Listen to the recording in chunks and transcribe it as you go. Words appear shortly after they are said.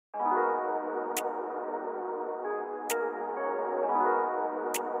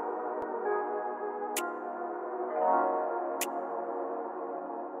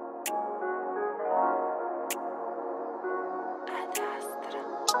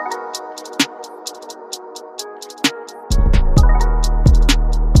Hi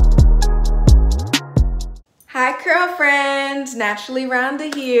curl friends,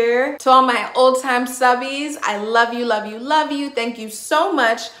 NaturallyRonda here. To all my old time subbies, I love you, love you, love you. Thank you so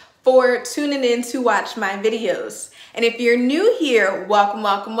much for tuning in to watch my videos. And if you're new here, welcome,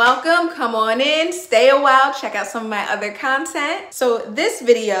 welcome, welcome. Come on in, stay a while, check out some of my other content. So this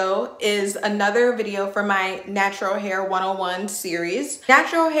video is another video for my Natural Hair 101 series.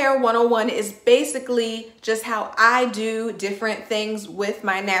 Natural Hair 101 is basically just how I do different things with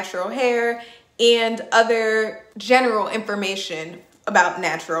my natural hair and other general information about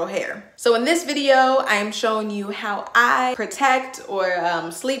natural hair. So in this video, I'm showing you how I protect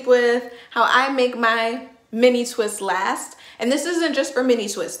or sleep with, how I make my mini twists last. And this isn't just for mini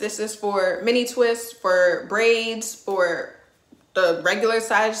twists. This is for mini twists, for braids, for the regular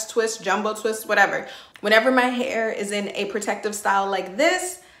size twist, jumbo twist, whatever. Whenever my hair is in a protective style like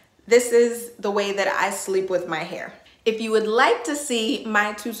this is the way that I sleep with my hair. If you would like to see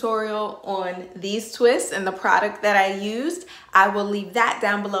my tutorial on these twists and the product that I used, I will leave that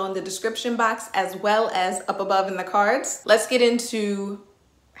down below in the description box as well as up above in the cards. Let's get into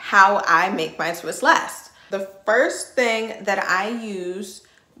how I make my twist last. The first thing that I use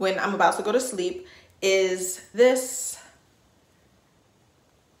when I'm about to go to sleep is this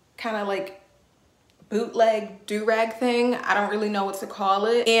kind of like bootleg do-rag thing. I don't really know what to call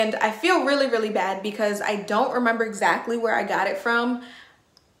it. And I feel really, really bad because I don't remember exactly where I got it from.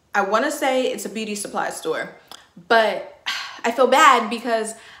 I want to say it's a beauty supply store, but I feel bad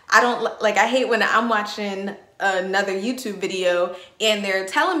because I hate when I'm watching another YouTube video and they're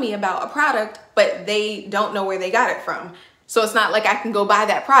telling me about a product, but they don't know where they got it from. So it's not like I can go buy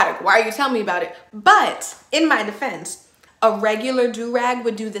that product. Why are you telling me about it? But in my defense, a regular do-rag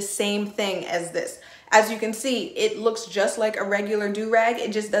would do the same thing as this. As you can see, it looks just like a regular do-rag.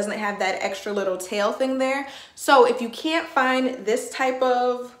 It just doesn't have that extra little tail thing there. So if you can't find this type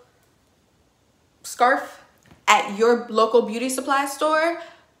of scarf at your local beauty supply store,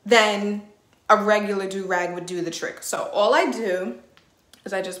 then a regular do-rag would do the trick. So all I do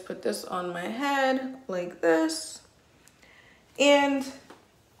is I just put this on my head like this and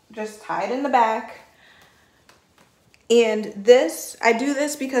just tie it in the back. And this, I do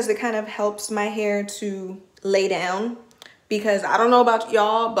this because it kind of helps my hair to lay down, because I don't know about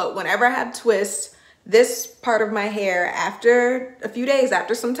y'all, but whenever I have twists, this part of my hair, after a few days,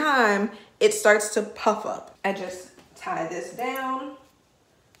 after some time, it starts to puff up. I just tie this down,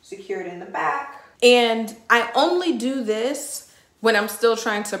 secure it in the back. And I only do this when I'm still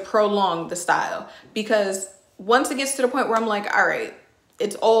trying to prolong the style, because once it gets to the point where I'm like, all right,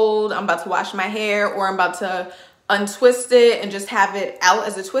 it's old, I'm about to wash my hair, or I'm about to untwist it and just have it out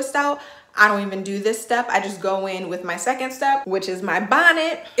as a twist out, I don't even do this step. I just go in with my second step, which is my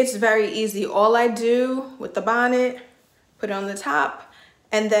bonnet. It's very easy. All I do with the bonnet, put it on the top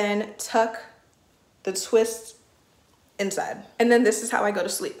and then tuck the twist inside. And then this is how I go to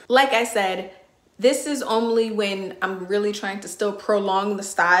sleep. Like I said, this is only when I'm really trying to still prolong the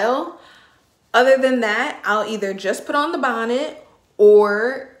style. Other than that, I'll either just put on the bonnet,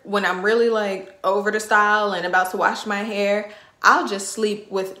 or when I'm really like over the style and about to wash my hair, I'll just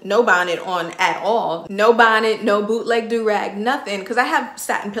sleep with no bonnet on at all. No bonnet, no bootleg do-rag, nothing, because I have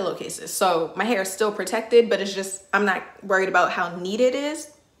satin pillowcases. So my hair is still protected, but it's just, I'm not worried about how neat it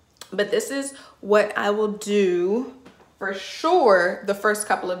is. But this is what I will do for sure the first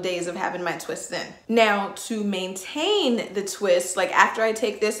couple of days of having my twists in. Now, to maintain the twist, like after I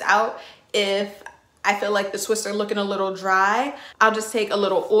take this out, if I feel like the twists are looking a little dry, I'll just take a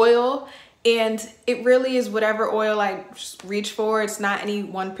little oil, and it really is whatever oil I just reach for. It's not any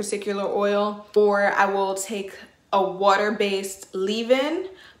one particular oil. Or I will take a water-based leave-in,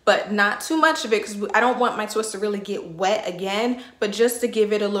 but not too much of it because I don't want my twist to really get wet again, but just to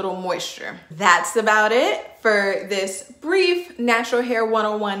give it a little moisture. That's about it for this brief Natural Hair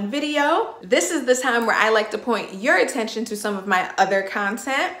 101 video. This is the time where I like to point your attention to some of my other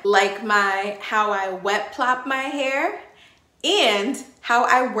content, like my how I wet plop my hair and how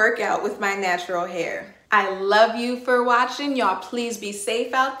I work out with my natural hair. I love you for watching. Y'all please be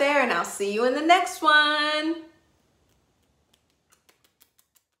safe out there, and I'll see you in the next one.